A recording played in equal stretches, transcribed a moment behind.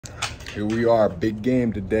Here we are, big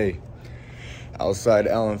game today. Outside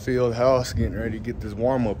Allen Fieldhouse, getting ready to get this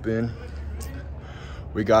warm-up in.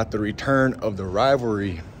 We got the return of the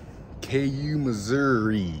rivalry, KU,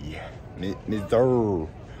 Missouri. Missouri.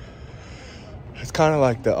 It's kind of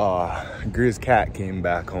like the Grizz Cat came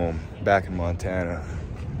back home, back in Montana.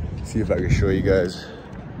 See if I can show you guys.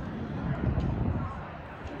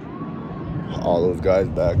 All those guys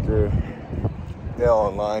back there, they're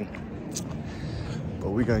online. But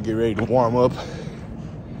we're gonna get ready to warm up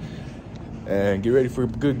and get ready for a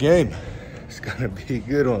good game. It's gonna be a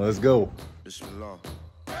good one. Let's go. Bismillah.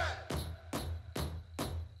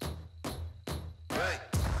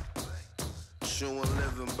 Chewing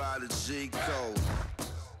living by the G code.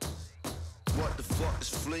 What the fuck is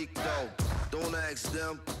fleek though? Don't ask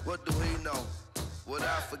them, what do we know? What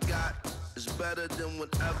I forgot is better than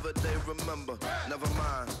whatever they remember. Never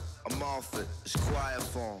mind, I'm off it, it's quiet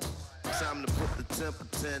form. Time to put the temper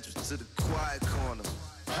tantrums to the quiet corner.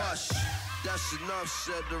 Hush, that's enough,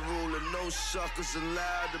 said the ruler. No suckers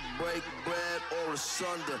allowed to break bread or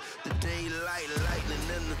asunder. The daylight, lightning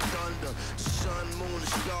and the thunder. The sun, moon, the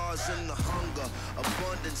stars and the hunger.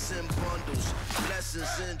 Abundance in bundles,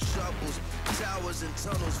 blessings and troubles. Towers and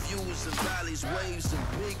tunnels, views and valleys, waves and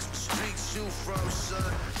peaks. Streets shoot from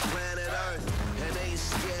sun, planet Earth. And ain't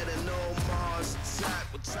scared of no Mars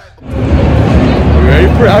attack. What type of...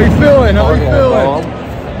 How you feeling? How you feeling?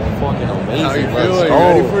 Fucking amazing. How you feeling? You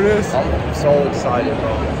ready for this? I'm so excited,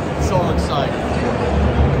 bro. So excited.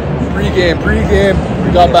 Pre-game.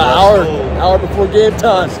 We got about an hour before game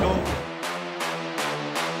time. Let's go.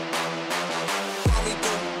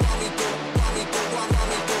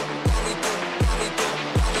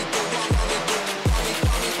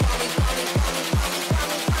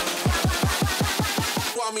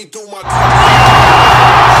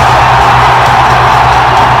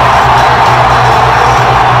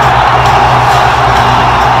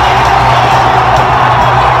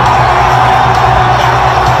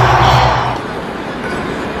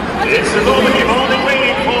 It's the moment you've all been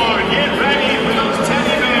waiting for. Get ready for those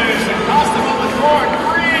teddy bears and toss them on the court.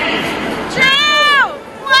 3, 2,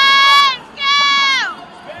 1, go!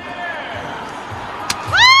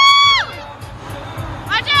 Woo!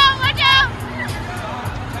 Watch out, watch out!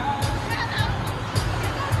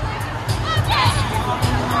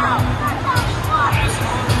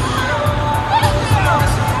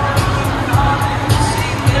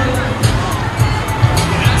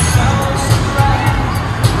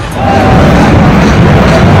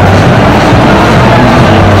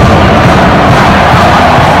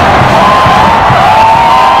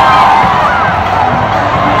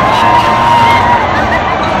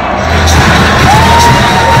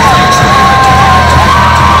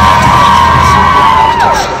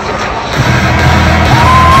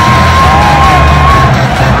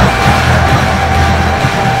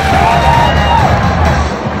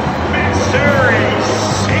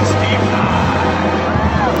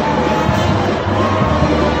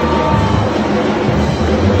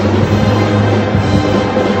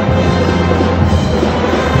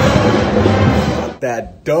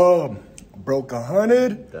 That dub broke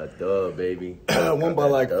 100. That dub, baby. Won by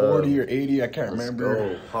like 40 or 80. I can't remember.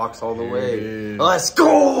 Let's go. Hawks all the way. Yeah. Let's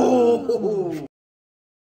go!